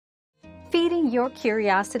feeding your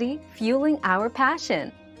curiosity, fueling our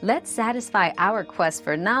passion. Let's satisfy our quest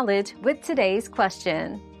for knowledge with today's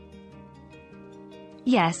question.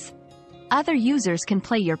 Yes, other users can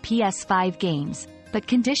play your PS5 games, but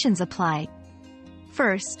conditions apply.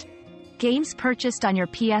 First, games purchased on your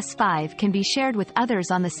PS5 can be shared with others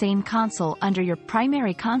on the same console under your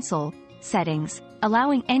primary console settings,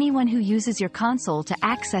 allowing anyone who uses your console to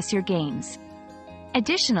access your games.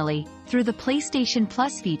 Additionally, through the PlayStation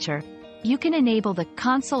Plus feature, you can enable the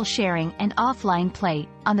console sharing and offline play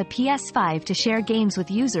on the PS5 to share games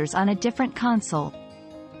with users on a different console.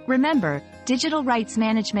 Remember, digital rights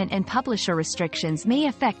management and publisher restrictions may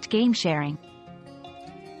affect game sharing.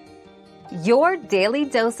 Your daily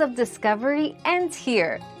dose of discovery ends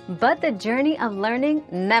here, but the journey of learning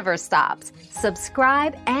never stops.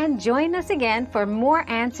 Subscribe and join us again for more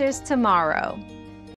answers tomorrow.